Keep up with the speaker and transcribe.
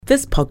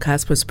This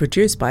podcast was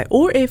produced by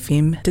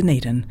ORFM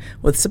Dunedin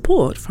with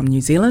support from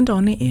New Zealand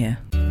On the Air.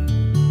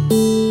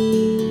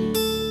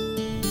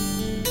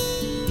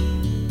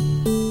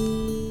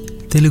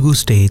 Telugu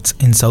states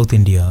in South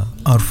India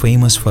are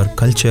famous for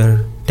culture,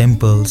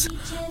 temples,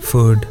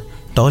 food,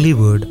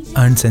 Tollywood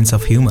and sense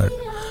of humor.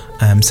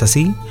 I am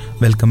Sasi,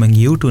 welcoming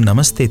you to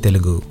Namasthe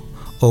Telugu.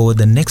 Over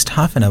the next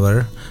half an hour,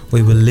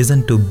 we will listen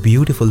to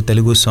beautiful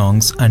Telugu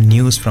songs and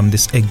news from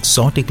this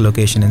exotic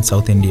location in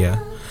South India.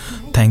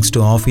 Thanks to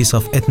Office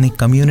of Ethnic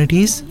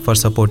Communities for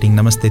supporting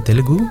Namasthe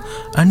Telugu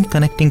and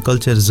connecting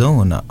Culture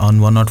Zone on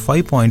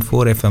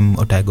 105.4 FM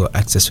Otago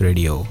Access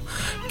Radio.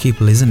 Keep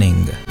listening.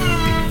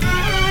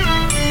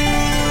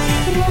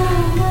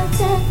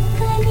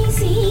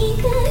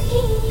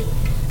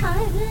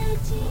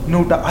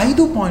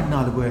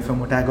 105.4 FM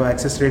Otago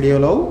Access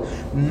రేడియోలో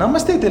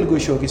నమస్తే తెలుగు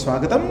షోకి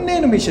స్వాగతం.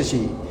 నేను మీ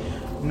శశి.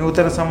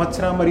 నూతన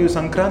సంవత్సరం మరియు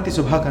సంక్రాంతి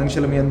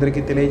శుభాకాంక్షలు మీ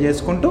అందరికీ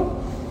తెలియజేసుకుంటూ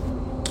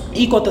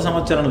ఈ కొత్త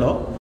సంవత్సరంలో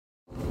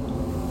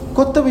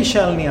కొత్త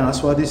విషయాల్ని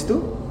ఆస్వాదిస్తూ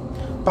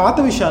పాత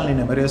విషయాల్ని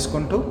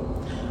నెమరేసుకుంటూ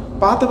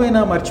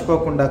పాతవైనా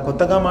మర్చిపోకుండా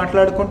కొత్తగా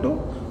మాట్లాడుకుంటూ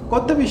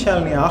కొత్త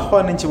విషయాల్ని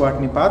ఆహ్వానించి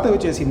వాటిని పాతవి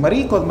చేసి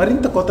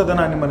మరింత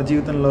కొత్తదనాన్ని మన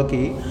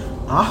జీవితంలోకి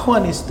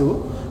ఆహ్వానిస్తూ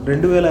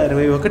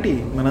 2021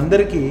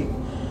 మనందరికీ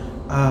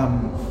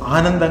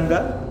ఆనందంగా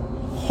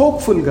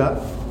హోప్ఫుల్గా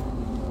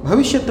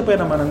భవిష్యత్తు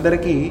పైన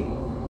మనందరికీ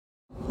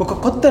ఒక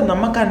కొత్త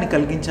నమ్మకాన్ని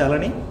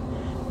కలిగించాలని,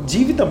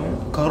 జీవితం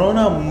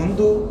కరోనా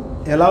ముందు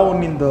ఎలా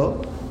ఉండిందో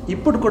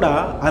ఇప్పుడు కూడా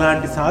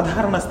అలాంటి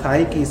సాధారణ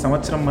స్థాయికి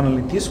సంవత్సరం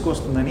మనల్ని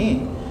తీసుకొస్తుందని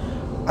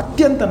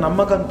అత్యంత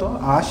నమ్మకంతో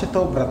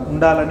ఆశతో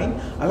ఉండాలని,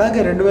 అలాగే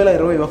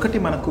 2021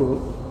 మనకు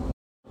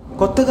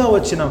కొత్తగా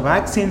వచ్చిన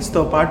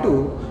వ్యాక్సిన్స్తో పాటు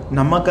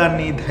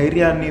నమ్మకాన్ని,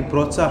 ధైర్యాన్ని,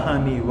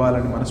 ప్రోత్సాహాన్ని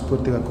ఇవ్వాలని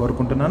మనస్ఫూర్తిగా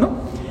కోరుకుంటున్నాను.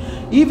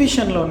 ఈ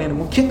విషయంలో నేను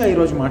ముఖ్యంగా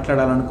ఈరోజు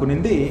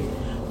మాట్లాడాలనుకున్నది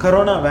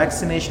కరోనా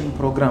వ్యాక్సినేషన్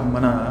ప్రోగ్రాం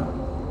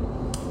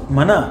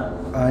మన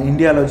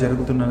ఇండియాలో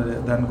జరుగుతున్న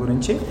దాని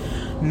గురించి.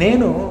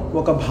 నేను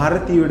ఒక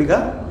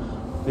భారతీయుడిగా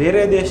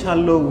వేరే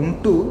దేశాల్లో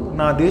ఉంటూ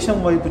నా దేశం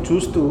వైపు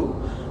చూస్తూ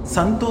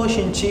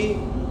సంతోషించి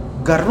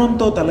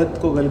గర్వంతో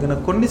తలెత్తుకోగలిగిన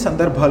కొన్ని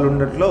సందర్భాలు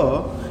ఉండట్లో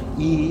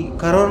ఈ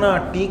కరోనా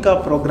టీకా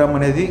ప్రోగ్రాం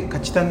అనేది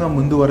ఖచ్చితంగా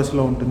ముందు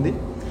వరుసలో ఉంటుంది.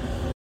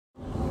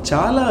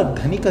 చాలా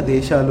ధనిక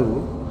దేశాలు,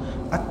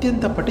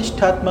 అత్యంత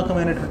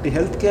పటిష్టాత్మకమైనటువంటి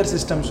హెల్త్ కేర్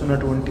సిస్టమ్స్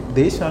ఉన్నటువంటి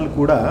దేశాలు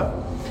కూడా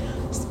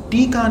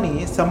టీకాని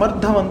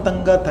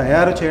సమర్థవంతంగా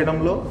తయారు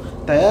చేయడంలో,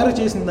 తయారు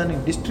చేసిన దాన్ని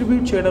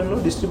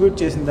డిస్ట్రిబ్యూట్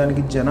చేసిన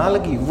దానికి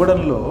జనాలకి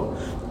ఇవ్వడంలో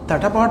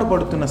తటపాటు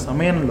పడుతున్న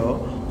సమయంలో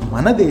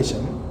మన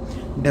దేశం,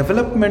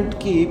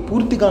 డెవలప్మెంట్కి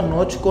పూర్తిగా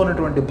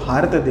నోచుకోనటువంటి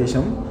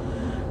భారతదేశం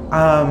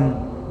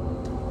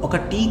ఒక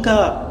టీకా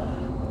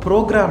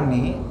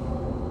ప్రోగ్రామ్ని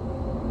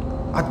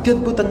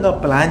అత్యద్భుతంగా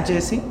ప్లాన్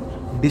చేసి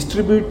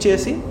డిస్ట్రిబ్యూట్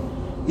చేసి,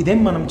 ఇదేం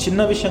మనం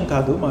చిన్న విషయం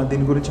కాదు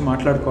దీని గురించి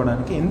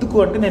మాట్లాడుకోవడానికి. ఎందుకు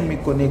అంటే నేను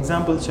మీకు కొన్ని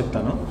ఎగ్జాంపుల్స్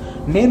చెప్తాను.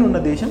 నేనున్న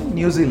దేశం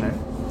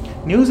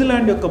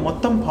న్యూజిలాండ్ యొక్క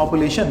మొత్తం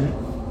పాపులేషన్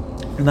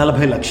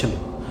 40 లక్షలు,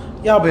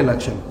 50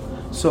 లక్షలు.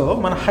 సో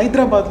మన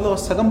హైదరాబాద్లో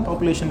సగం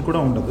పాపులేషన్ కూడా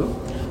ఉండదు.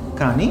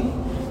 కానీ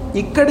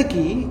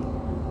ఇక్కడికి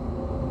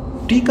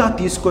టీకా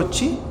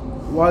తీసుకొచ్చి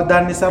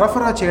దాన్ని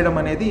సరఫరా చేయడం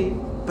అనేది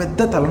పెద్ద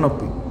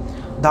తలనొప్పి.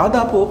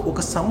 దాదాపు ఒక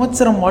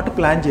సంవత్సరం పాటు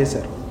ప్లాన్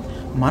చేశారు.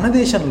 మన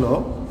దేశంలో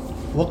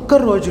ఒక్క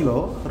రోజులో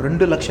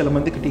 2 లక్షల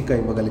మందికి టీకా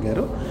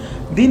ఇవ్వగలిగారు.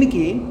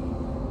 దీనికి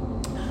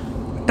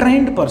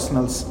ట్రైన్డ్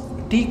పర్సనల్స్,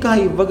 టీకా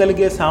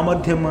ఇవ్వగలిగే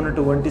సామర్థ్యం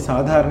ఉన్నటువంటి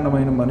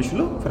సాధారణమైన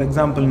మనుషులు, ఫర్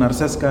ఎగ్జాంపుల్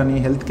నర్సెస్ కానీ,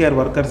 హెల్త్ కేర్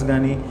వర్కర్స్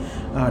కానీ,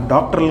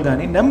 డాక్టర్లు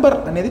కానీ, నెంబర్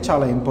అనేది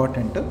చాలా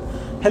ఇంపార్టెంట్.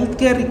 హెల్త్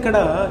కేర్ ఇక్కడ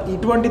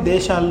ఇటువంటి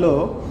దేశాల్లో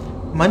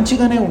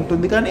మంచిగానే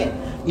ఉంటుంది. కానీ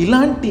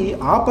ఇలాంటి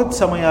ఆపత్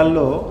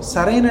సమయాల్లో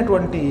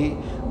సరైనటువంటి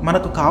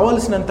మనకు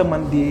కావలసినంత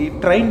మంది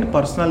ట్రైన్డ్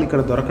పర్సనల్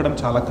ఇక్కడ దొరకడం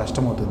చాలా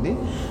కష్టమవుతుంది.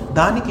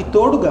 దానికి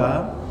తోడుగా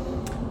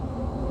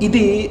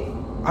ఇది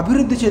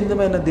అభివృద్ధి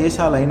చెందిన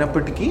దేశాలు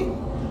అయినప్పటికీ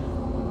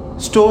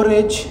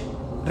స్టోరేజ్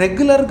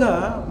రెగ్యులర్గా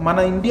మన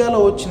ఇండియాలో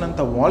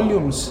వచ్చినంత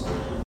వాల్యూమ్స్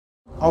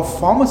ఆఫ్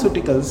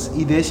ఫార్మస్యూటికల్స్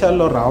ఈ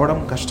దేశాల్లో రావడం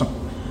కష్టం.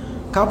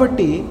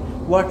 కాబట్టి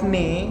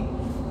వాటిని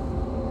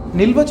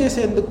నిల్వ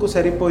చేసేందుకు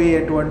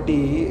సరిపోయేటువంటి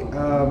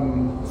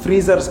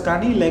ఫ్రీజర్స్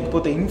కానీ,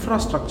 లేకపోతే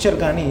ఇన్ఫ్రాస్ట్రక్చర్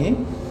కానీ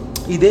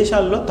ఈ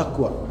దేశాల్లో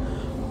తక్కువ.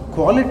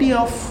 క్వాలిటీ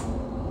ఆఫ్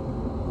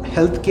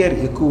హెల్త్ కేర్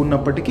ఎక్కువ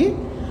ఉన్నప్పటికీ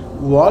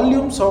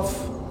వాల్యూమ్స్ ఆఫ్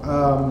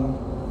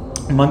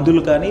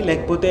మందులు కానీ,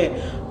 లేకపోతే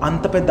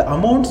అంత పెద్ద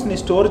అమౌంట్స్ని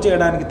స్టోర్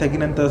చేయడానికి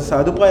తగినంత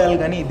సదుపాయాలు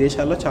కానీ ఈ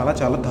దేశాల్లో చాలా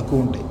చాలా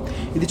తక్కువ ఉంటాయి.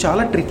 ఇది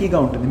చాలా ట్రిక్కీగా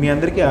ఉంటుంది. మీ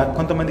అందరికీ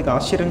కొంతమందికి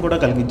ఆశ్చర్యం కూడా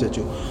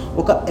కలిగించవచ్చు.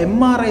 ఒక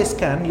ఎంఆర్ఐ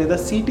స్కాన్ లేదా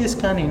సిటీ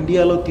స్కాన్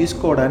ఇండియాలో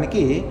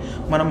తీసుకోవడానికి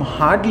మనం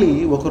హార్డ్లీ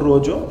 1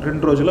 రోజు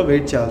 2 రోజుల్లో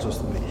వెయిట్ చేయాల్సి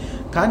వస్తుంది.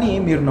 కానీ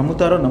మీరు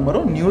నమ్ముతారో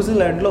నమ్మరో,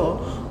 న్యూజిలాండ్లో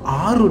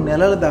 6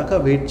 నెలల దాకా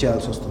వెయిట్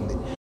చేయాల్సి వస్తుంది.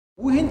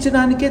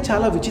 ఊహించడానికే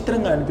చాలా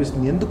విచిత్రంగా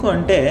అనిపిస్తుంది. ఎందుకు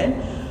అంటే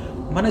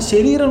మన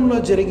శరీరంలో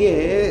జరిగే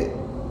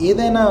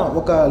ఏదైనా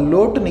ఒక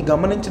లోటుని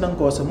గమనించడం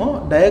కోసమో,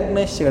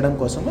 డయాగ్నైజ్ చేయడం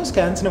కోసమో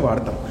స్కాన్స్ని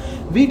వాడతాం.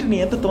 వీటిని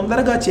ఎంత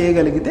తొందరగా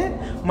చేయగలిగితే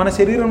మన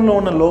శరీరంలో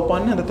ఉన్న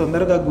లోపాన్ని అంత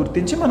తొందరగా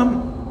గుర్తించి మనం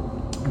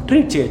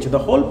ట్రీట్ చేయొచ్చు. ద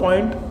హోల్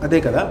పాయింట్ అదే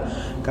కదా.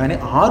 కానీ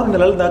 6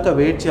 నెలల దాకా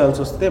వెయిట్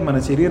చేయాల్సి వస్తే మన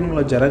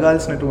శరీరంలో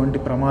జరగాల్సినటువంటి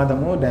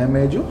ప్రమాదము,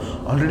 డ్యామేజు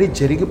ఆల్రెడీ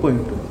జరిగిపోయి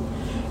ఉంటుంది.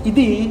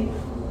 ఇది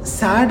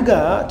సాడ్గా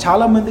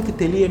చాలామందికి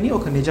తెలియని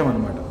ఒక నిజం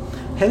అనమాట.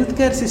 హెల్త్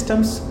కేర్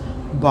సిస్టమ్స్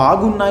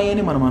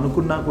బాగున్నాయని మనం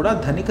అనుకున్నా కూడా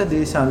ధనిక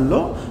దేశాల్లో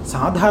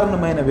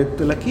సాధారణమైన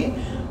వ్యక్తులకి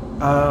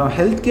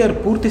హెల్త్ కేర్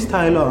పూర్తి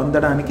స్థాయిలో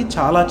అందడానికి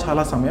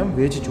చాలా సమయం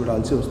వేచి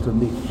చూడాల్సి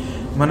వస్తుంది.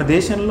 మన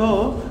దేశంలో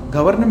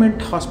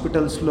గవర్నమెంట్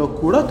హాస్పిటల్స్లో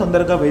కూడా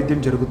తొందరగా వైద్యం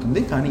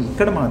జరుగుతుంది, కానీ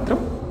ఇక్కడ మాత్రం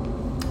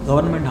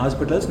గవర్నమెంట్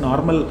హాస్పిటల్స్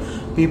నార్మల్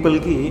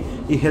పీపుల్కి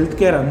ఈ హెల్త్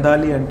కేర్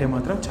అందాలి అంటే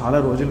మాత్రం చాలా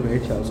రోజులు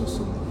వెయిట్ చేయాల్సి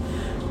వస్తుంది.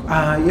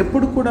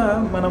 ఎప్పుడు కూడా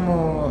మనము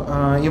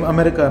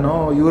అమెరికానో,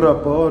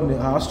 యూరోపో,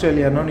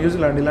 ఆస్ట్రేలియానో,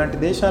 న్యూజిలాండ్ ఇలాంటి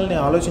దేశాలని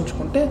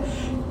ఆలోచించుకుంటే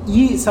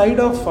ఈ సైడ్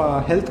ఆఫ్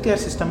హెల్త్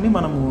కేర్ సిస్టమ్ని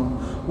మనము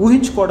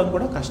ఊహించుకోవడం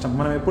కూడా కష్టం.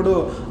 మనం ఎప్పుడు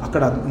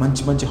అక్కడ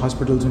మంచి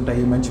హాస్పిటల్స్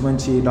ఉంటాయి,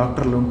 మంచి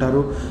డాక్టర్లు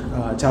ఉంటారు,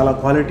 చాలా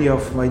క్వాలిటీ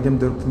ఆఫ్ వైద్యం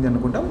దొరుకుతుంది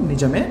అనుకుంటాం.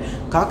 నిజమే,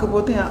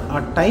 కాకపోతే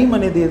ఆ టైం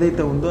అనేది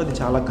ఏదైతే ఉందో అది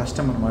చాలా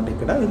కష్టం అనమాట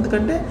ఇక్కడ.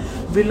 ఎందుకంటే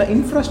వీళ్ళ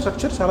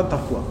ఇన్ఫ్రాస్ట్రక్చర్ చాలా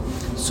తక్కువ.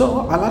 సో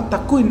అలా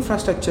తక్కువ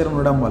ఇన్ఫ్రాస్ట్రక్చర్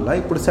ఉండడం వల్ల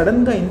ఇప్పుడు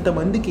సడన్గా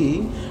ఇంతమందికి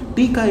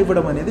టీకా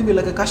ఇవ్వడం అనేది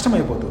వీళ్ళకి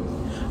కష్టమైపోతుంది.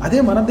 అదే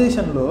మన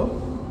దేశంలో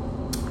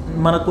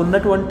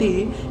మనకున్నటువంటి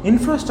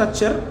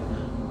ఇన్ఫ్రాస్ట్రక్చర్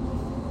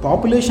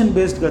పాపులేషన్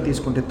బేస్డ్గా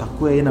తీసుకుంటే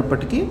తక్కువ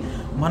అయినప్పటికీ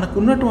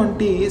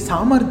మనకున్నటువంటి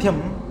సామర్థ్యం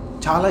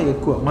చాలా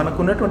ఎక్కువ,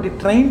 మనకున్నటువంటి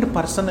ట్రైన్డ్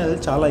పర్సనల్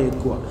చాలా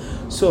ఎక్కువ.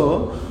 సో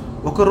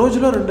ఒక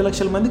రోజులో 2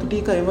 లక్షల మందికి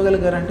టీకా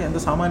ఇవ్వగలిగారంటే ఎంత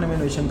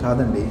సామాన్యమైన విషయం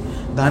కాదండి.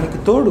 దానికి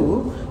తోడు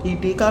ఈ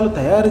టీకాలు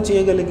తయారు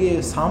చేయగలిగే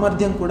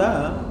సామర్థ్యం కూడా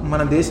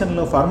మన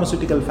దేశంలో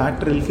ఫార్మస్యూటికల్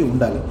ఫ్యాక్టరీలకి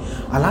ఉండాలి.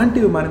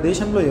 అలాంటివి మన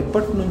దేశంలో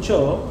ఎప్పటి నుంచో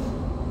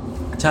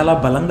చాలా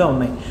బలంగా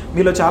ఉన్నాయి.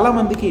 మీలో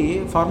చాలామందికి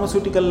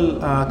ఫార్మస్యూటికల్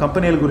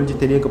కంపెనీల గురించి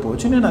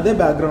తెలియకపోవచ్చు. నేను అదే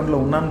బ్యాక్గ్రౌండ్లో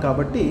ఉన్నాను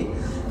కాబట్టి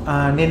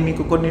నేను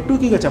మీకు కొన్ని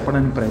టూకీగా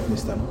చెప్పడానికి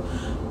ప్రయత్నిస్తాను.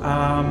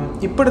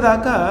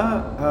 ఇప్పటిదాకా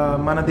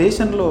మన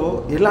దేశంలో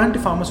ఎలాంటి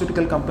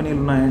ఫార్మస్యూటికల్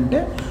కంపెనీలు ఉన్నాయంటే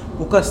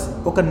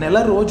ఒక నెల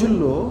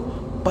రోజుల్లో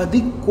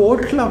 10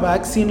 కోట్ల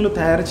వ్యాక్సిన్లు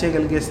తయారు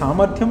చేయగలిగే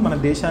సామర్థ్యం మన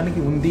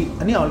దేశానికి ఉంది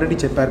అని ఆల్రెడీ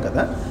చెప్పారు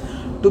కదా.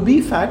 టు బీ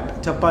ఫ్యాక్ట్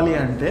చెప్పాలి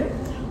అంటే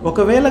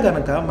ఒకవేళ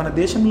కనుక మన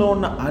దేశంలో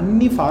ఉన్న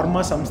అన్ని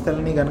ఫార్మా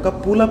సంస్థలని కనుక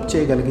పూలప్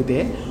చేయగలిగితే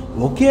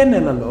ఒకే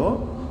నెలలో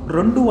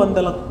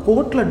 200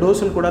 కోట్ల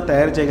డోసులు కూడా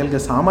తయారు చేయగలిగే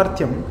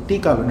సామర్థ్యం,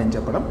 టీకాలు నేను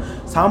చెప్పడం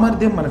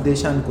సామర్థ్యం మన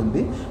దేశానికి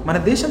ఉంది. మన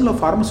దేశంలో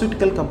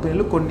ఫార్మస్యూటికల్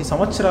కంపెనీలు కొన్ని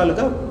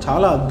సంవత్సరాలుగా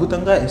చాలా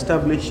అద్భుతంగా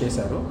ఎస్టాబ్లిష్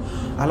చేశారు.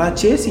 అలా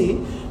చేసి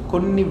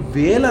కొన్ని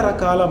వేల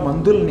రకాల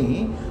మందుల్ని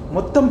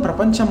మొత్తం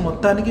ప్రపంచం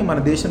మొత్తానికి మన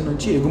దేశం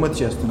నుంచి ఎగుమతి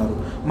చేస్తున్నారు.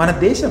 మన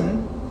దేశం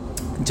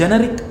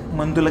జెనరిక్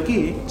మందులకి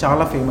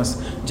చాలా ఫేమస్.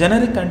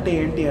 జెనరిక్ అంటే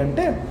ఏంటి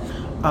అంటే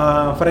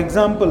ఫర్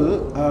ఎగ్జాంపుల్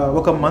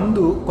ఒక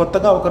మందు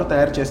కొత్తగా ఒకరు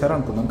తయారు చేశారో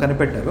అనుకుందాం,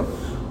 కనిపెట్టారు.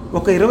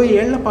 ఒక 20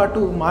 ఏళ్ల పాటు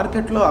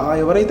మార్కెట్లో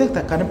ఎవరైతే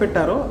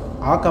కనిపెట్టారో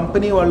ఆ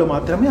కంపెనీ వాళ్ళు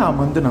మాత్రమే ఆ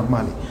మందు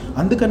నమ్మాలి.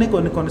 అందుకనే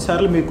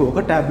కొన్నిసార్లు మీకు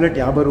ఒక ట్యాబ్లెట్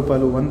 50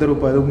 రూపాయలు, 100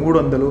 రూపాయలు,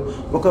 300,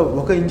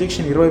 ఒక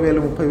ఇంజెక్షన్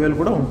 20,000, 30,000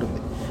 కూడా ఉంటుంది.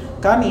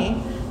 కానీ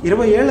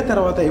 20 ఏళ్ల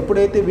తర్వాత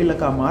ఎప్పుడైతే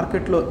వీళ్ళకి ఆ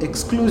మార్కెట్లో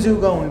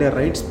ఎక్స్క్లూజివ్గా ఉండే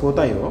రైట్స్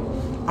పోతాయో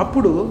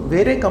అప్పుడు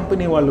వేరే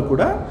కంపెనీ వాళ్ళు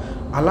కూడా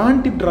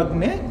అలాంటి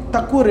డ్రగ్నే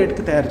తక్కువ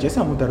రేట్కి తయారు చేసి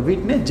అమ్ముతారు.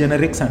 వీటినే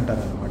జెనరిక్స్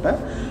అంటారు అనమాట.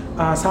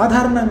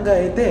 సాధారణంగా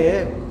అయితే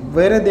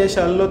వేరే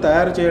దేశాల్లో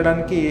తయారు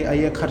చేయడానికి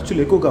అయ్యే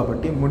ఖర్చులు ఎక్కువ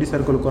కాబట్టి ముడి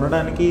సరుకులు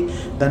కొనడానికి,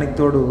 దానికి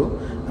తోడు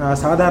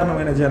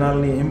సాధారణమైన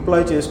జనాల్ని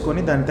ఎంప్లాయ్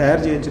చేసుకొని దాన్ని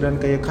తయారు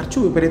చేయించడానికి అయ్యే ఖర్చు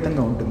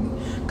విపరీతంగా ఉంటుంది.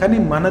 కానీ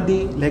మనది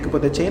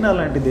లేకపోతే చైనా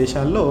లాంటి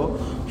దేశాల్లో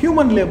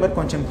హ్యూమన్ లేబర్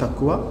కొంచెం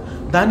తక్కువ,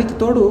 దానికి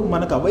తోడు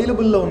మనకు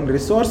అవైలబుల్లో ఉన్న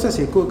రిసోర్సెస్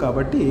ఎక్కువ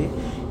కాబట్టి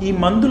ఈ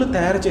మందులు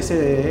తయారు చేసే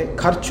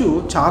ఖర్చు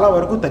చాలా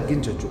వరకు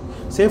తగ్గించవచ్చు.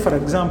 సే ఫర్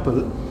ఎగ్జాంపుల్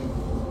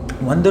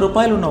 100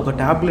 రూపాయలు ఉన్న ఒక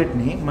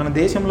ట్యాబ్లెట్ని మన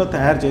దేశంలో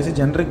తయారు చేసి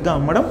జనరిక్గా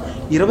అమ్మడం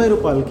 20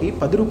 రూపాయలకి,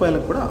 10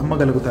 రూపాయలకు కూడా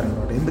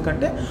అమ్మగలుగుతారనమాట.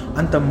 ఎందుకంటే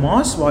అంత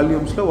మాస్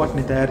వాల్యూమ్స్లో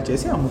వాటిని తయారు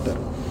చేసి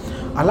అమ్ముతారు.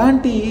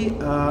 అలాంటి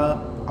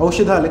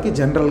ఔషధాలకి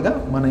జనరల్గా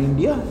మన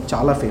ఇండియా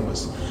చాలా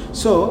ఫేమస్.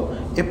 సో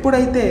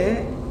ఎప్పుడైతే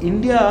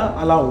ఇండియా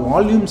అలా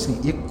వాల్యూమ్స్ని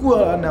ఎక్కువ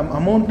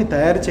అమౌంట్ని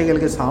తయారు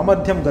చేయగలిగే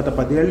సామర్థ్యం గత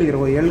 10 ఏళ్ళు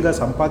 20 ఏళ్ళుగా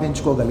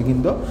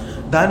సంపాదించుకోగలిగిందో,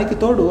 దానికి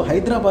తోడు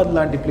హైదరాబాద్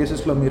లాంటి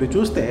ప్లేసెస్లో మీరు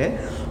చూస్తే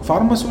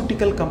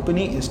ఫార్మస్యూటికల్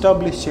కంపెనీ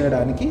ఎస్టాబ్లిష్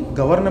చేయడానికి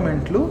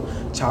గవర్నమెంట్లు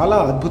చాలా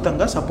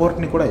అద్భుతంగా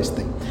సపోర్ట్ని కూడా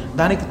ఇస్తాయి.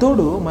 దానికి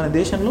తోడు మన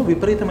దేశంలో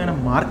విపరీతమైన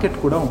మార్కెట్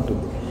కూడా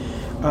ఉంటుంది.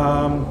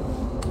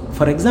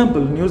 ఫర్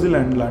ఎగ్జాంపుల్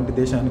న్యూజిలాండ్ లాంటి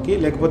దేశానికి,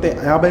 లేకపోతే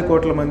 50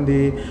 కోట్ల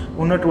మంది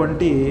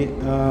ఉన్నటువంటి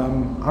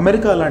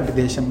అమెరికా లాంటి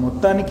దేశం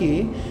మొత్తానికి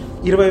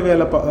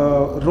 20,000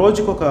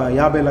 రోజుకు ఒక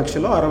 50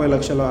 లక్షలు 60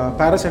 లక్షల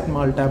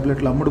పారాసెటమాల్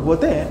ట్యాబ్లెట్లు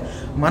అమ్ముడుపోతే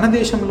మన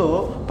దేశంలో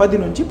 10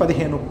 నుంచి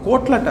 15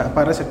 కోట్ల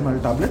పారాసెటమాల్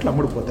ట్యాబ్లెట్లు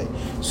అమ్ముడుపోతాయి.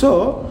 సో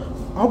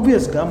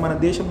ఆబ్వియస్గా మన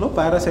దేశంలో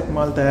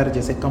పారాసెటమాల్ తయారు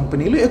చేసే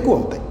కంపెనీలు ఎక్కువ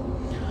అవుతాయి.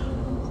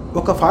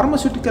 ఒక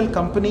ఫార్మస్యూటికల్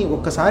కంపెనీ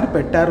ఒక్కసారి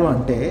పెట్టారు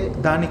అంటే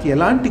దానికి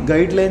ఎలాంటి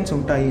గైడ్ లైన్స్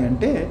ఉంటాయి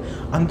అంటే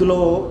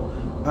అందులో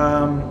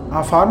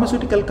ఆ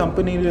ఫార్మస్యూటికల్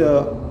కంపెనీ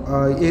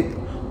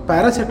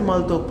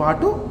పారాసెటమాల్తో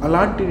పాటు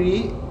అలాంటివి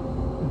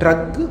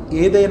డ్రగ్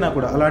ఏదైనా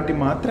కూడా, అలాంటి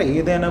మాత్ర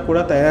ఏదైనా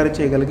కూడా తయారు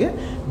చేయగలిగే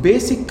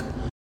బేసిక్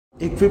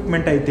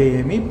ఎక్విప్మెంట్ అయితే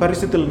ఏమి,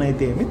 పరిస్థితులను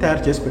అయితే ఏమి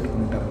తయారు చేసి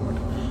పెట్టుకుంటారు అనమాట.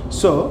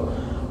 సో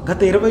గత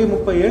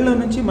 20-30 ఏళ్ల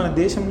నుంచి మన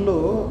దేశంలో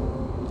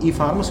ఈ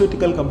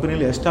ఫార్మస్యూటికల్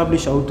కంపెనీలు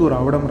ఎస్టాబ్లిష్ అవుతూ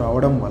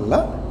రావడం వల్ల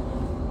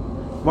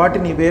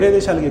వాటిని వేరే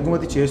దేశాలకు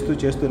ఎగుమతి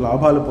చేస్తూ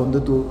లాభాలు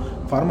పొందుతూ,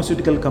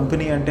 ఫార్మస్యూటికల్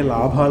కంపెనీ అంటే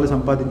లాభాలు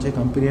సంపాదించే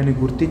కంపెనీ అని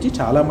గుర్తించి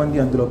చాలామంది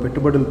అందులో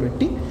పెట్టుబడులు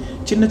పెట్టి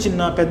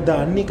చిన్న పెద్ద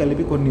అన్నీ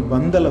కలిపి కొన్ని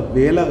వందల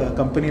వేల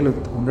కంపెనీలు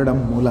ఉండడం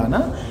మూలాన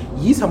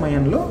ఈ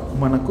సమయంలో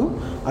మనకు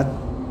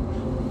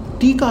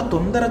టీకా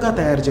తొందరగా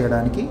తయారు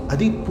చేయడానికి,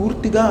 అది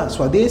పూర్తిగా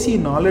స్వదేశీ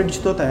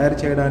నాలెడ్జ్తో తయారు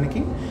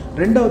చేయడానికి,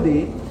 రెండవది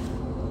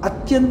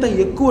అత్యంత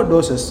ఎక్కువ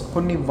డోసెస్,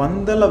 కొన్ని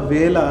వందల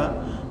వేల,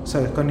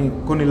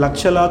 కొన్ని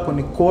లక్షల,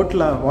 కొన్ని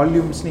కోట్ల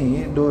వాల్యూమ్స్ని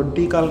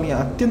టీకాలని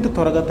అత్యంత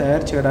త్వరగా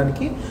తయారు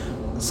చేయడానికి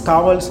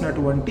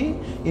కావాల్సినటువంటి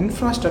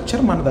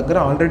ఇన్ఫ్రాస్ట్రక్చర్ మన దగ్గర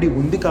ఆల్రెడీ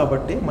ఉంది.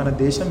 కాబట్టి మన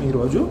దేశం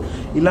ఈరోజు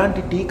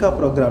ఇలాంటి టీకా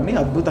ప్రోగ్రామ్ని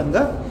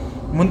అద్భుతంగా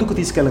ముందుకు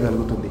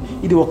తీసుకెళ్ళగలుగుతుంది.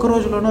 ఇది ఒక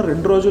రోజులోనో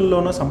 2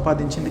 రోజుల్లోనో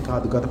సంపాదించింది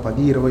కాదు. గత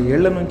 10-20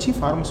 ఏళ్ల నుంచి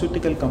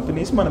ఫార్మస్యూటికల్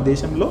కంపెనీస్ మన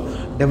దేశంలో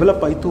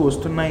డెవలప్ అవుతూ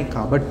వస్తున్నాయి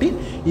కాబట్టి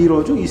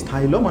ఈరోజు ఈ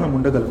స్థాయిలో మనం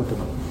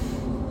ఉండగలుగుతున్నాం.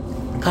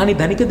 కానీ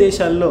ధనిక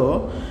దేశాల్లో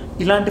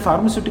ఇలాంటి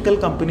ఫార్మస్యూటికల్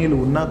కంపెనీలు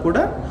ఉన్నా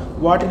కూడా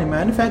వాటిని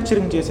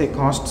మ్యానుఫ్యాక్చరింగ్ చేసే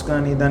కాస్ట్స్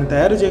కానీ, దాన్ని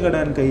తయారు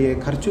చేయడానికి అయ్యే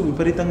ఖర్చు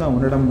విపరీతంగా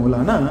ఉండడం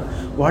మూలాన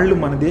వాళ్ళు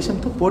మన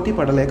దేశంతో పోటీ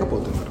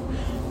పడలేకపోతున్నారు.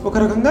 ఒక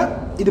రకంగా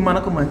ఇది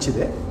మనకు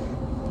మంచిదే.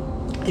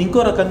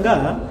 ఇంకో రకంగా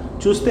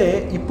చూస్తే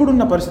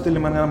ఇప్పుడున్న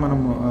పరిస్థితుల్ని మనం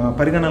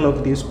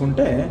పరిగణలోకి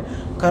తీసుకుంటే,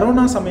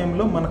 కరోనా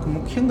సమయంలో మనకు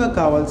ముఖ్యంగా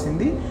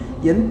కావాల్సింది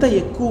ఎంత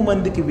ఎక్కువ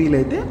మందికి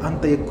వీలైతే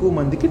అంత ఎక్కువ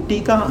మందికి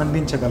టీకా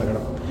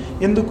అందించగలగడం.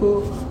 ఎందుకు?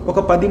 ఒక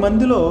 10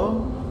 మందిలో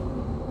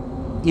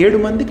 7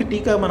 మందికి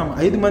టీకా మనం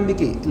 5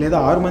 మందికి లేదా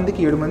 6 మందికి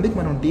 7 మందికి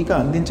మనం టీకా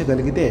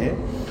అందించగలిగితే,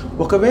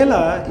 ఒకవేళ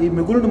ఈ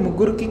మిగులున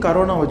 3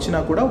 కరోనా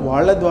వచ్చినా కూడా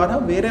వాళ్ళ ద్వారా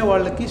వేరే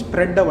వాళ్ళకి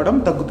స్ప్రెడ్ అవ్వడం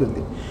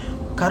తగ్గుతుంది.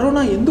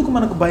 కరోనా ఎందుకు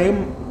మనకు భయం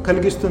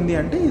కలిగిస్తుంది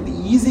అంటే, ఇది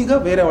ఈజీగా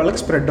వేరే వాళ్ళకి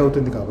స్ప్రెడ్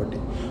అవుతుంది కాబట్టి.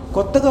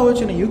 కొత్తగా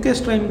వచ్చిన యూకే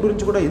స్ట్రెయిన్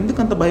గురించి కూడా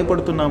ఎందుకంత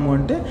భయపడుతున్నాము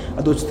అంటే,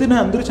 అది వస్తేనే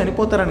అందరూ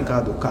చనిపోతారని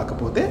కాదు,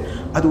 కాకపోతే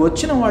అది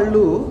వచ్చిన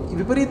వాళ్ళు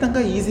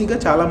విపరీతంగా ఈజీగా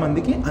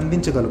చాలామందికి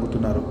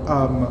అందించగలుగుతున్నారు,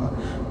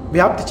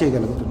 వ్యాప్తి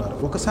చేయగలుగుతున్నారు.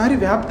 ఒకసారి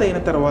వ్యాప్తి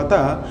అయిన తర్వాత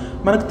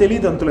మనకు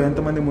తెలియదు అంతలో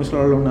ఎంతమంది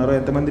ముసలాళ్ళు ఉన్నారో,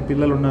 ఎంతమంది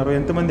పిల్లలు ఉన్నారో,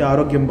 ఎంతమంది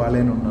ఆరోగ్యం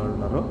బాగాలేని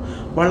ఉన్నారో,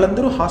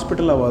 వాళ్ళందరూ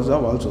హాస్పిటల్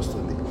అవ్వాల్సి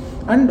వస్తుంది.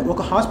 అండ్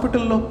ఒక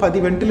హాస్పిటల్లో 10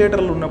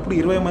 వెంటిలేటర్లు ఉన్నప్పుడు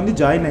 20 మంది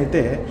జాయిన్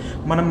అయితే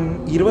మనం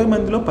 20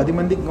 మందిలో 10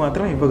 మందికి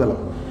మాత్రమే ఇవ్వగలం.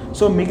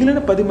 సో మిగిలిన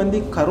 10 మంది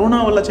కరోనా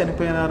వల్ల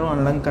చనిపోయినారు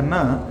అనడం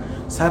కన్నా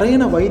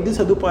సరైన వైద్య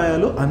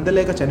సదుపాయాలు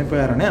అందలేక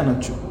చనిపోయారనే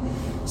అనొచ్చు.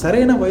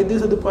 సరైన వైద్య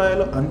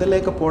సదుపాయాలు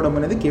అందలేకపోవడం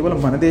అనేది కేవలం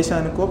మన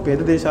దేశానికో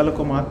పేద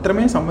దేశాలకో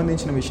మాత్రమే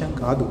సంబంధించిన విషయం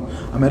కాదు.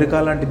 అమెరికా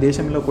లాంటి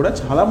దేశంలో కూడా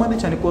చాలామంది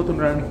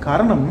చనిపోతుండడానికి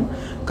కారణం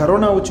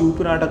కరోనా వచ్చి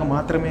ఊపిరాడక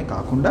మాత్రమే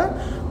కాకుండా,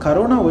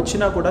 కరోనా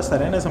వచ్చినా కూడా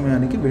సరైన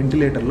సమయానికి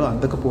వెంటిలేటర్లు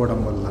అందకపోవడం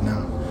వలన.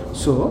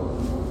 సో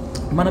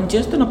మనం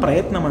చేస్తున్న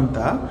ప్రయత్నం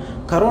అంతా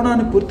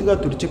కరోనాని పూర్తిగా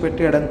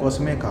తుడిచిపెట్టేయడం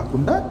కోసమే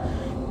కాకుండా,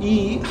 ఈ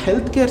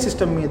హెల్త్ కేర్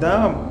సిస్టమ్ మీద,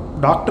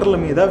 డాక్టర్ల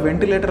మీద,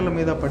 వెంటిలేటర్ల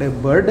మీద పడే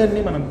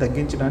బర్డన్ని మనం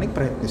తగ్గించడానికి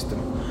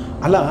ప్రయత్నిస్తున్నాం.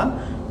 అలా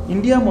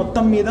ఇండియా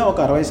మొత్తం మీద ఒక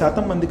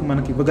 60% మందికి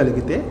మనకి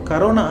ఇవ్వగలిగితే,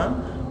 కరోనా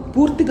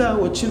పూర్తిగా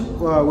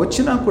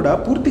వచ్చినా కూడా,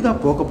 పూర్తిగా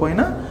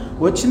పోకపోయినా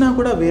వచ్చినా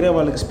కూడా వేరే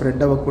వాళ్ళకి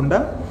స్ప్రెడ్ అవ్వకుండా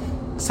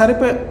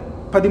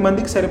 10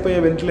 మందికి సరిపోయే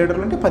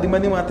వెంటిలేటర్లు ఉంటే 10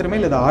 మంది మాత్రమే,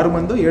 లేదా 6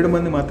 మంది 7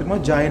 మంది మాత్రమే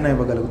జాయిన్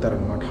అవ్వగలుగుతారు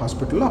అనమాట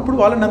హాస్పిటల్లో. అప్పుడు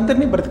వాళ్ళని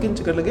అందరినీ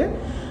బ్రతికించగలిగే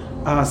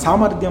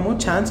సామర్థ్యము,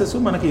 ఛాన్సెస్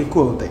మనకి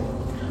ఎక్కువ అవుతాయి.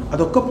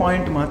 అదొక్క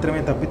పాయింట్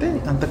మాత్రమే తప్పితే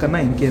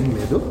అంతకన్నా ఇంకేం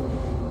లేదు.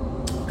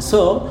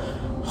 సో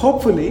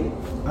హోప్ఫుల్లీ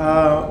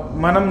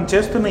మనం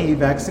చేస్తున్న ఈ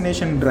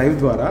వ్యాక్సినేషన్ డ్రైవ్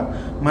ద్వారా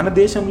మన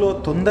దేశంలో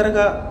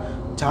తొందరగా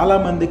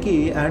చాలామందికి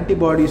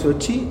యాంటీబాడీస్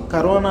వచ్చి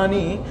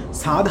కరోనాని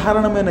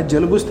సాధారణమైన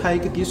జలుబు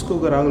స్థాయికి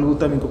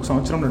తీసుకోగలుగుతాం ఇంకొక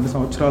 1-2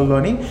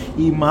 సంవత్సరాల్లోని.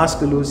 ఈ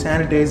మాస్కులు,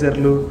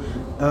 శానిటైజర్లు,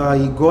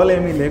 ఈ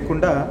గోలేమీ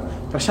లేకుండా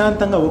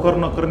ప్రశాంతంగా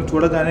ఒకరినొకరిని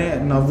చూడగానే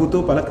నవ్వుతూ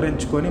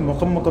పలకరించుకొని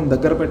ముఖం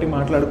దగ్గర పెట్టి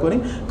మాట్లాడుకొని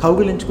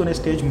కౌగిలించుకునే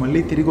స్టేజ్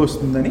మళ్ళీ తిరిగి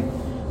వస్తుందని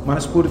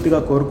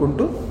మనస్ఫూర్తిగా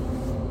కోరుకుంటూ,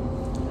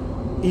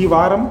 ఈ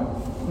వారం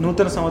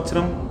నూతన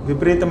సంవత్సరం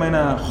విపరీతమైన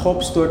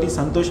హోప్స్ తోటి,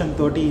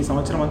 సంతోషంతో ఈ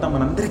సంవత్సరం అంతా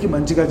మనందరికీ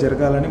మంచిగా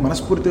జరగాలని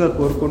మనస్ఫూర్తిగా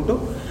కోరుకుంటూ,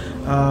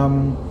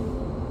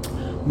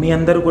 మీ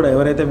అందరూ కూడా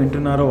ఎవరైతే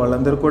వింటున్నారో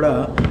వాళ్ళందరూ కూడా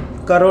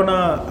కరోనా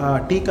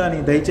టీకాని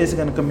దయచేసి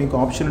కనుక మీకు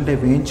ఆప్షన్ ఉంటే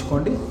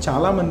వేయించుకోండి.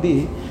 చాలామంది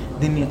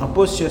దీన్ని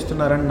అపోజ్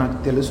చేస్తున్నారని నాకు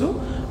తెలుసు.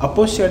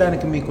 అపోజ్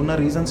చేయడానికి మీకున్న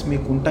రీజన్స్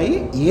మీకు ఉంటాయి.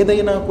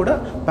 ఏదైనా కూడా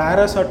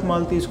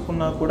పారాసెటమాల్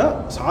తీసుకున్నా కూడా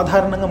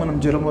సాధారణంగా మనం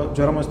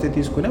జ్వరం వస్తే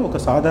తీసుకునే ఒక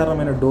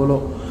సాధారణమైన డోలో,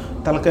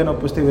 తలకాయ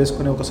నొప్పి వస్తే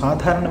వేసుకునే ఒక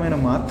సాధారణమైన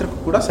మాత్రకు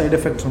కూడా సైడ్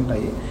ఎఫెక్ట్స్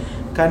ఉంటాయి.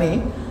 కానీ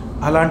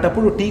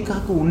అలాంటప్పుడు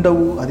టీకాకు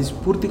ఉండవు, అది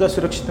పూర్తిగా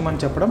సురక్షితం అని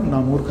చెప్పడం నా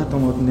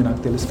మూర్ఖత్వం అవుతుంది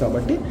నాకు తెలుసు.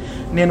 కాబట్టి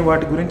నేను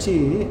వాటి గురించి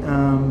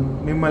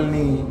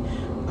మిమ్మల్ని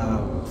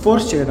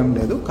ఫోర్స్ చేయడం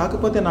లేదు.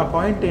 కాకపోతే నా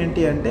పాయింట్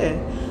ఏంటి అంటే,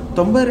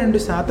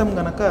 92%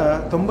 కనుక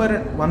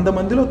 100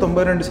 మందిలో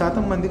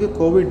 92% మందికి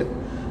కోవిడ్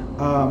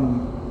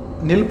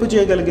నిలుపు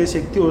చేయగలిగే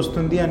శక్తి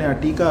వస్తుంది అని ఆ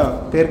టీకా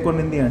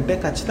పేర్కొనింది అంటే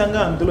ఖచ్చితంగా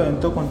అందులో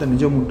ఎంతో కొంత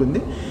నిజం ఉంటుంది.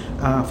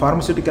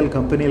 ఫార్మస్యూటికల్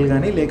కంపెనీలు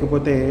కానీ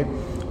లేకపోతే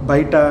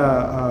బయట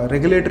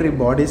రెగ్యులేటరీ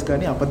బాడీస్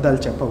కానీ అబద్ధాలు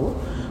చెప్పవు.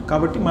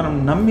 కాబట్టి మనం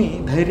నమ్మి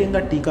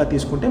ధైర్యంగా టీకా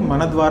తీసుకుంటే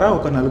మన ద్వారా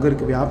ఒక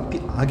నలుగురికి వ్యాప్తి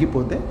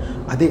ఆగిపోతే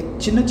అదే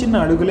చిన్న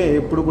చిన్న అడుగులే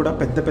ఎప్పుడు కూడా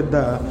పెద్ద పెద్ద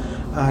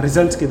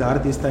రిజల్ట్స్కి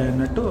దారితీస్తాయి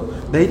అన్నట్టు,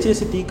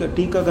 దయచేసి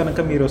టీకా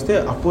కనుక మీరు వస్తే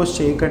అపోజ్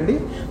చేయకండి,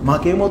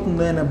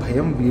 మాకేమవుతుందో అనే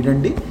భయం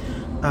వీడండి.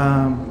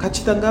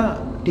 ఖచ్చితంగా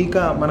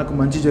టీకా మనకు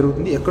మంచి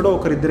జరుగుతుంది. ఎక్కడో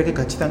ఒకరిద్దరికి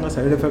ఖచ్చితంగా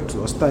సైడ్ ఎఫెక్ట్స్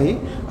వస్తాయి,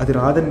 అది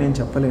రాదని నేను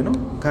చెప్పలేను.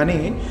 కానీ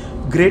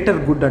గ్రేటర్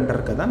గుడ్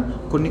అంటారు కదా,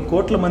 కొన్ని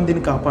కోట్ల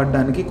మందిని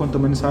కాపాడడానికి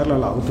కొంతమంది సార్లు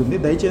అలా అవుతుంది.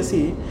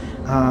 దయచేసి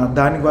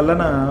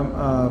దానివలన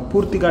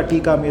పూర్తిగా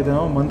టీకా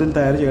మీదనో, మందులు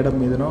తయారు చేయడం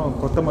మీదనో,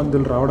 కొత్త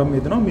మందులు రావడం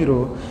మీదనో మీరు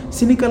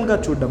సినికల్గా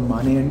చూడడం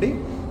మానేయండి.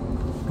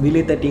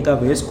 వీలైతే టీకా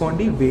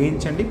వేసుకోండి,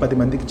 వేయించండి, 10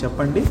 మందికి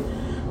చెప్పండి.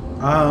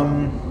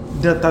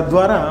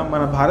 తద్వారా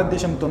మన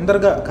భారతదేశం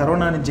తొందరగా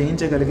కరోనాని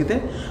జయించగలిగితే,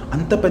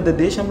 అంత పెద్ద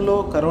దేశంలో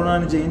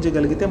కరోనాని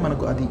జయించగలిగితే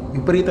మనకు అది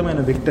విపరీతమైన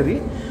విక్టరీ.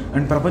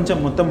 అండ్ ప్రపంచం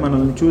మొత్తం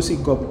మనల్ని చూసి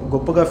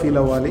గొప్పగా ఫీల్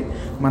అవ్వాలి.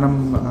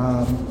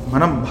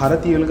 మనం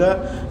భారతీయులుగా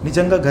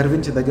నిజంగా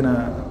గర్వించదగిన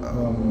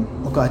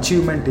ఒక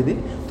అచీవ్మెంట్ ఇది.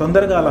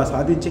 తొందరగా అలా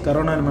సాధించి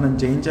కరోనాని మనం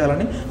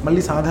జయించాలని,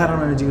 మళ్ళీ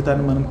సాధారణమైన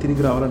జీవితాన్ని మనం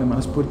తిరిగి రావాలని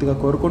మనస్ఫూర్తిగా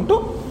కోరుకుంటూ,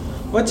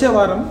 వచ్చే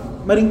వారం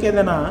మరి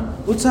ఇంకేదైనా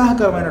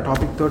ఉత్సాహకరమైన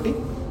టాపిక్ తోటి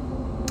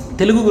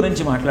తెలుగు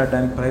గురించి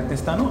మాట్లాడడానికి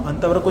ప్రయత్నిస్తాను.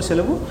 అంతవరకు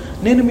సెలవు.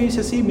 నేను మీ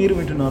శశి, మీరు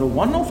వింటున్నారు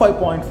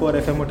 105.4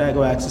 FM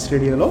ఒటాగో యాక్సెస్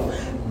రేడియోలో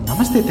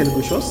నమస్తే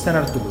తెలుగు షో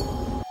శనార్థులు.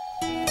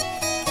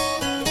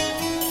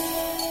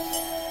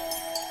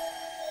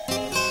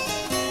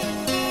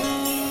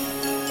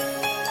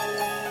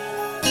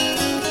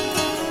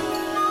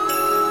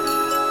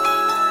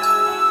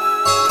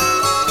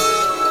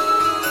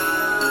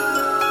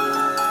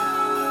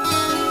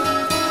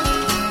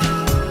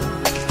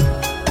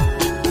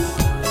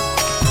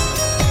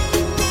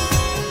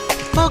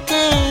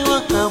 ఒకే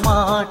ఒక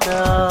మాట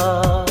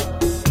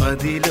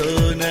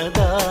మదిలోన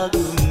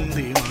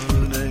దాగుంది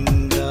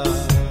మౌనంగా,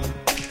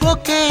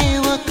 ఒకే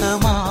ఒక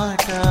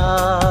మాట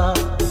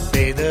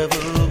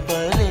పెదవు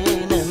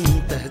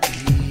పలేనంత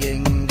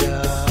తీయంగా.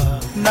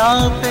 నా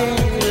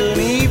పేరు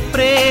నీ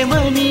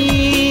ప్రేమని,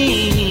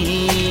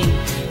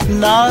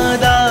 నా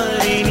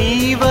దారి నీ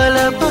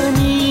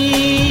వలపని,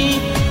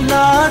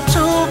 నా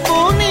చూపు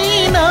నీ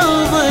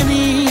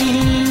నవ్వని,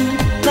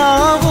 నా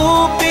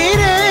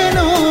ఊపిరే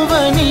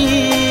నువ్వని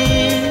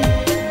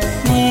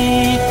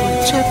నీకు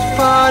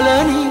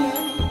చెప్పాలని.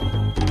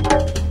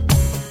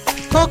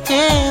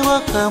 ఒకే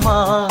ఒక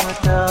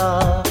మాట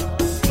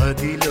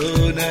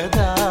మదిలోన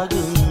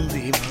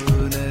దాగుంది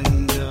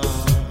మౌనంగా,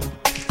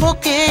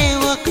 ఒకే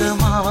ఒక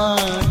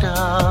మాట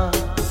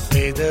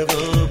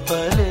పెదవో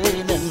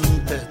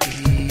పలేనంత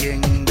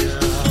తీయంగా.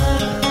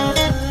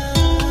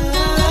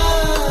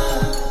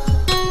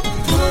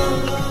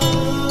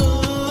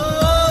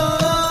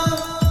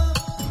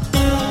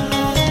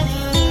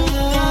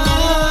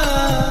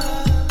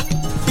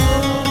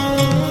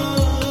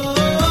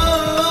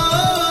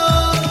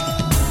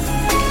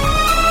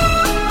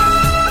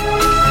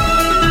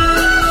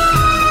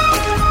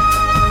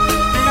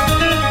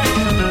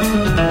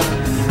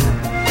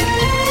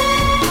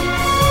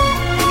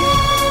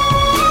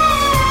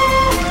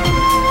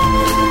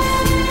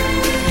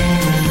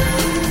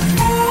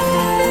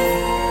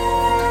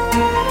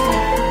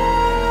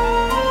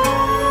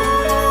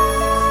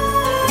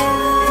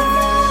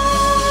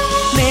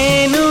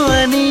 నేను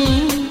అని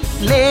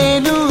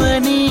లేను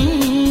అని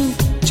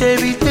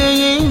చెబితే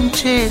ఏం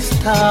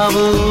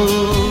చేస్తావు,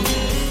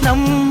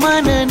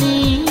 నమ్మనని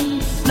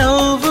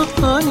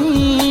నవ్వుకొని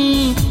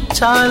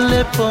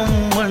చాలే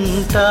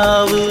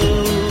పొమ్మంటావు.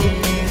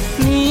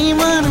 నీ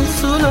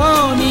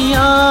మనసులోని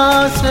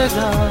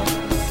ఆశగా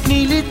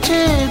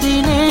నిలిచేది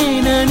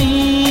నేనని,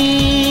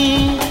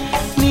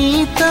 నీ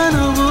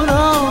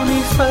తనువులోని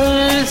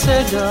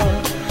స్పర్శగా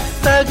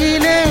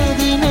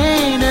తగిలేది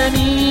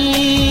నేనని,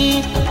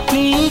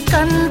 నీ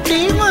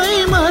కంటి మై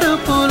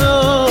మరుపులో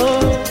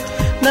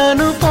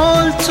నన్ను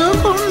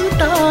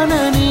పోల్చుకుంటానని,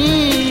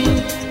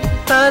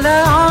 తల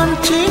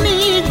ఆంచి నీ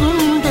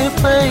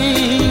గుండెపై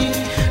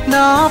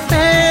నా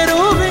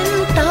పేరు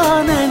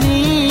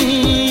వింటానని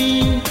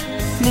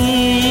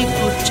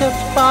నీకు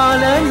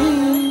చెప్పాలని.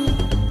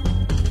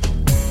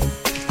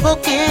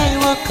 ఒకే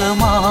ఒక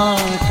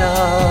మాట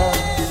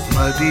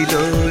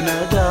మదిలోన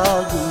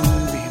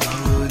దాగుంది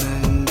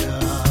మౌనంగా,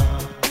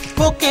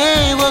 ఒకే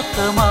ఒక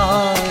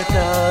మాట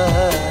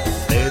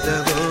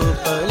పెదవో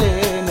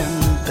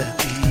పలేనంత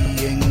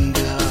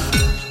తీయంగా.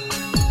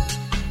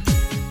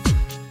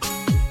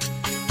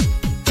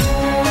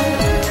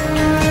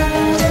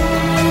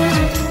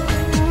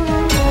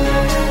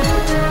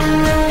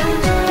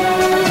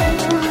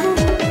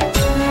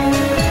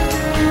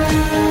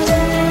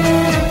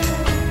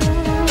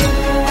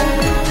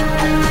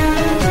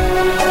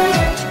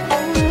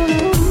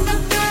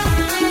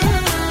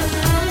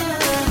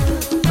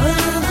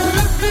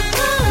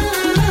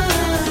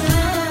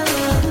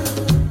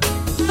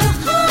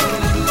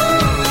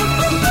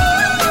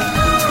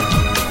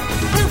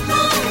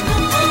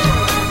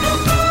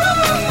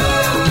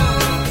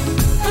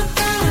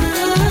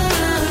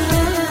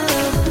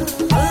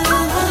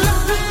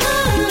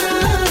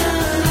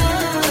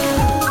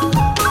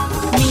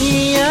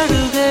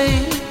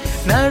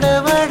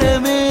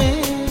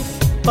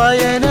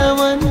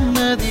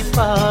 పయనమన్నది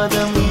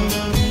పాదం,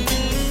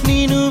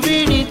 నిన్ను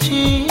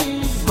విడిచి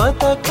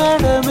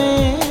బతకడమే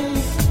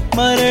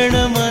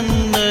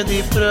మరణమన్నది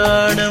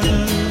ప్రాణం.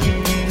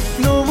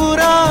 నువ్వు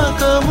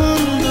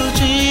రాకముందు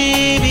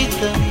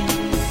జీవితం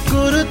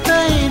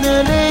గురుతైన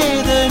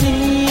లేదని,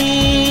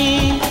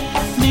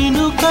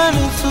 నిన్ను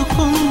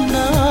కలుసుకున్న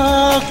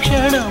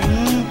క్షణం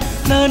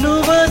నన్ను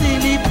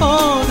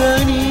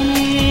వదిలిపోదని,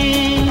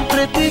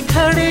 ప్రతి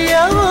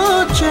ఘడియవో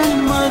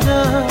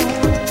జన్మగా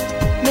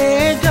నే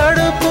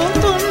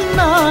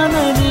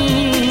గడుపుతున్నానని,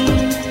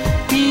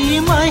 ఈ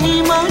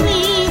మహిమ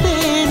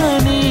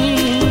నీదేనని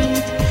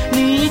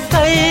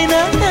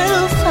నీకైనా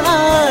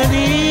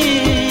తెలుసాని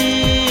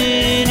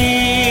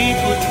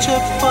నీకు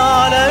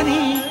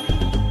చెప్పాలని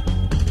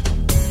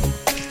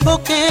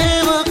ఒకే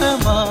ఒక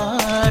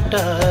మాట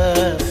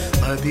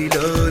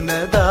మదిలోన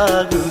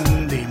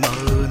దాగుంది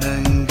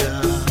మౌనంగా.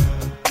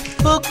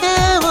 ఒకే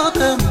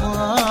ఒక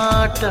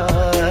మాట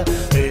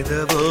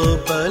పెదవో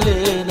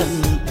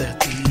పలేనంత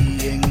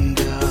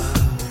తీయంగా.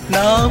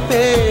 నా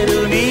పేరు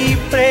నీ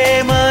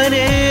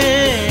ప్రేమనే,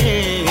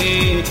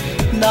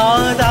 నా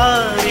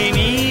దారి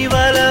నీ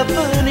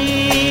వలపని,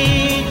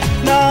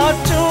 నా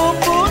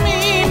చూపు నీ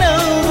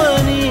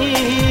నవ్వని,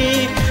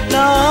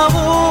 నా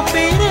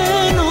ఊపిరే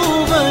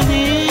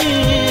నువ్వని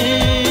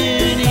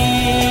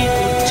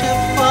నీకు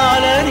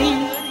చెప్పాలని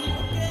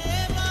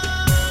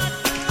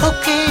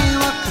ఒకే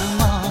ఒక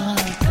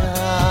మాట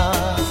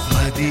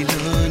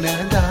మదిలోన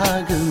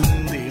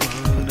దాగుంది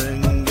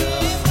మౌనంగా.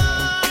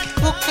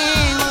 ఒకే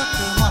ఒక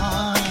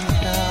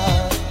మాట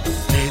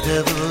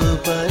పెదవో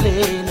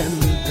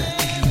పలేనంత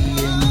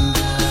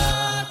తీయంగా.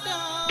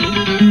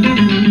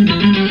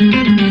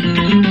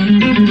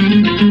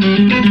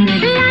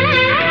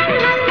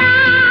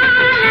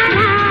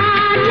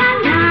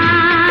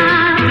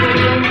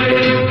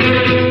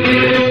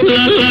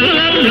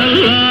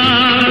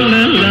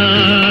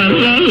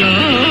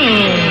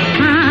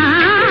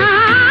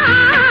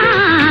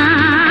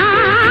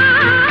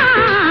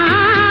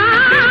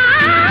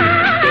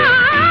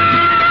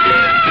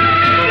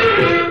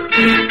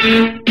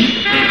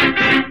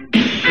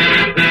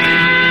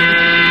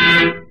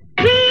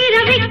 వీర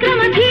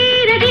విక్రమ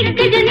ధీర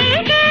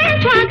దిగ్గజనేకే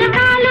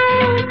స్వాగతాలు,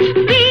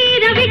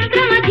 వీర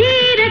విక్రమ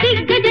ధీర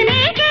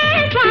దిగ్గజనేకే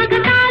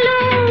స్వాగతాలు.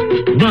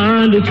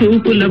 వాలు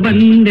చూపుల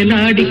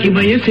బందెలాడికి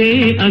వయసే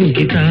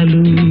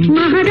అంకితాలు,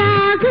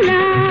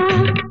 మహారాజులా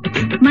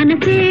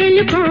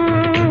మనసేలుకో,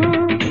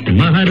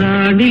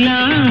 మహారాణిలా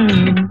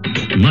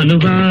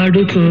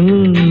మనువాడుకో.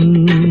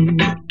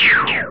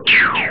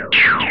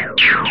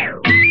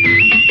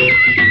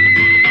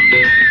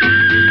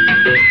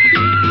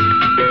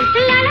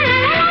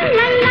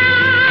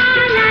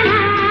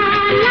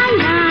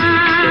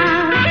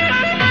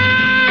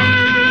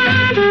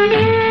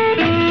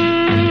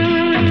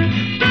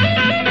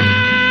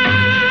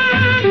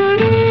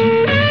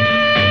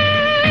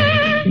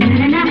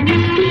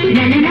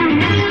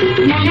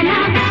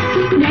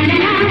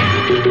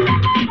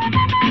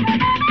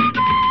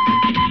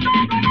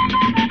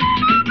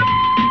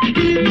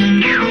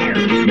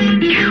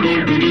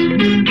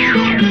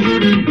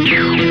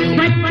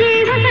 వచ్చే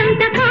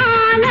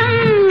వసంతకాలం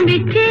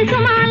విచ్చే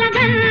సుమాల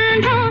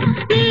గంధం,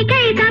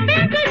 నీకై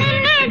తపించి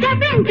నిన్నే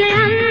జపించే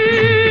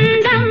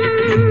అందం.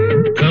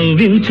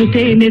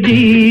 కవ్వించుతేనె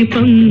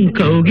దీపం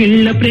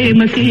కౌగిళ్ళ ప్రేమ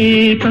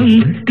శిల్పం,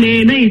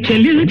 నేనై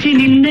చెలించి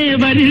నిన్నే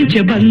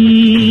వరించే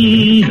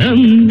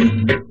బంధం.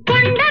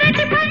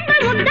 కొండరటి పంట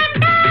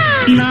ముద్దంట,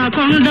 నా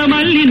కొండ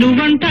మల్లి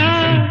నువ్వంట,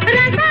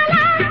 రసాల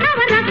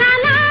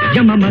నవరసాల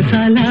యమ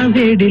మసాలా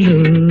వేడిలో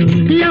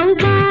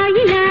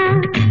లౌబాయిలా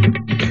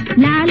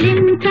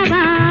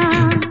లాలించవా,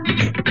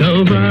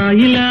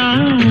 కౌబాయిలా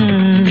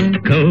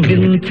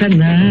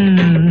కౌగిల్చనా.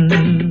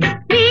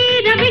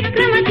 వీర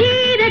విక్రమ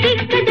ధీర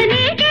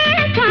దిగ్గజనేకే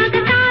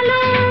స్వాగతాలు,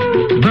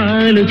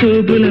 వాలు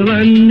చూపుల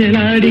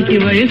వన్నెలాడికి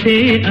వయసే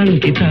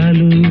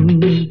అంకితాలు.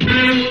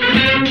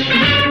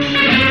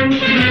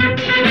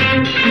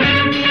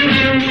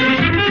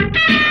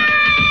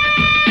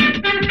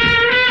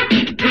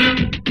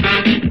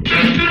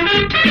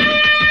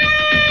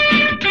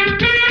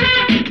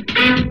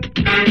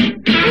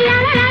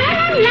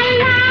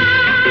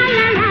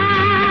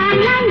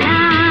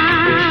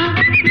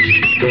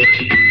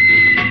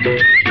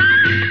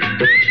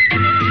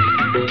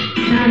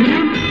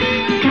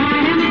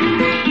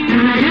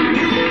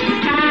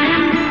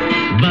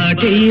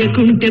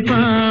 బాటెయ్యకుంటే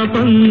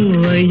పాపం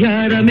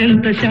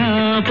అయ్యారమెంత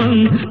శాపం,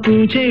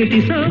 పూచేటి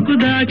సోకు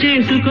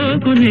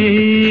దాచేసుకోకు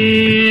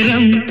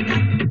నేరం.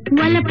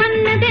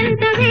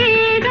 వలపన్నదెంత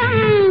వేగం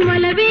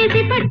వల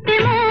వేసి పట్టె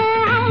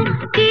మోహం,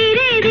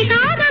 తీరేది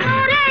కాదు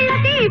నూరేళ్ల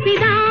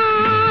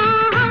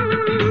తీపిదాహం.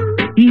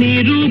 నీ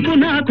రూపు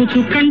నాకు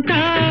చుక్కంట,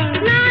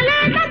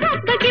 నాలేత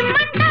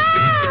బొక్కకిమ్మంట,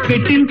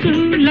 పెట్టించు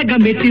లగ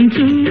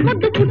మెట్టించు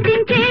ముద్దు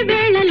పుట్టించే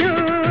వేళలో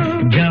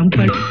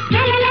జాంపట్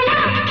లలలలా,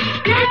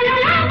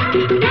 లలలలా,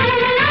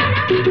 లలలలా,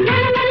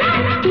 లలలలా,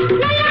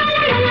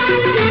 లలలలా,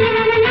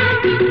 లలలలా.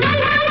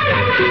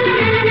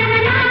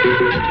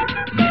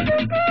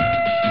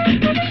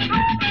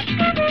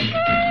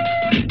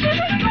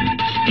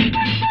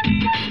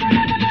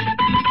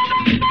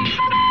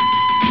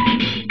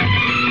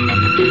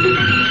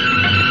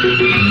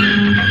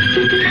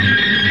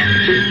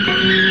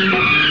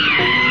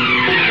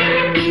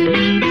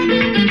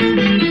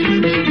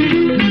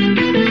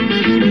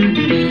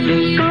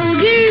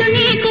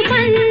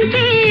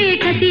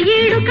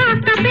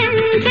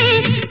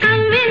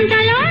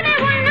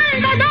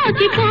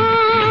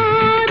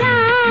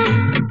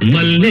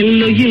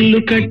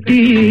 కట్టి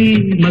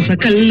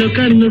మసకల్లో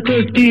కన్ను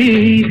కొట్టి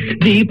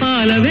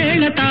దీపాల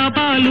వేళ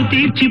తాపాలు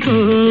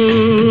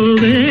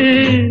తీర్చిపోవే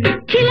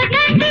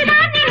చిలకంటి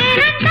దాన్ని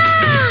నేనంట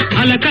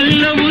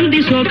అలకల్లో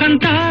ఉంది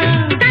సోకంతా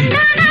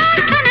తందానా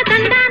తన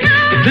తందానా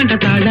గంట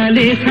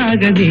తాళాలే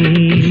సాగదే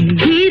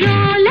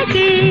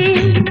హీరోలకే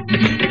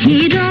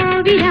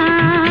హీరోవిరా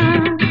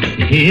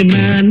హే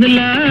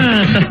మ్యానులా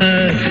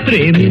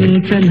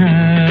ప్రేమించనా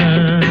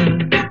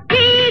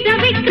వీర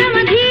విక్రమ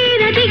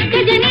ధీర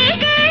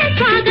దిగ్గజనేకే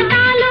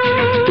స్వాగతాలు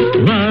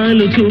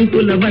వాళ్ళు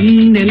చూపుల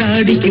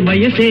వన్నెలాడికి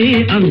వయసే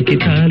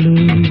అంకితాలు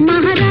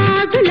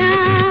మహారాజులా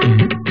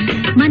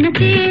మన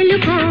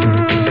తేలుకో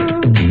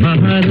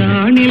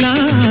మహారాణిలా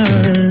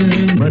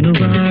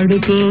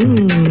మనువాడుకో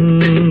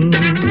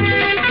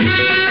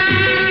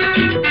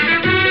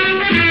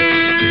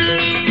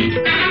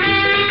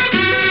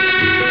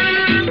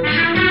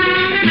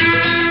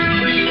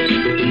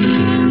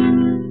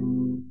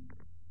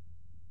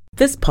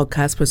This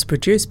podcast was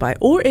produced by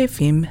OAR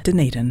FM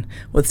Dunedin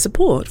with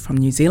support from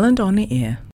New Zealand On the Air.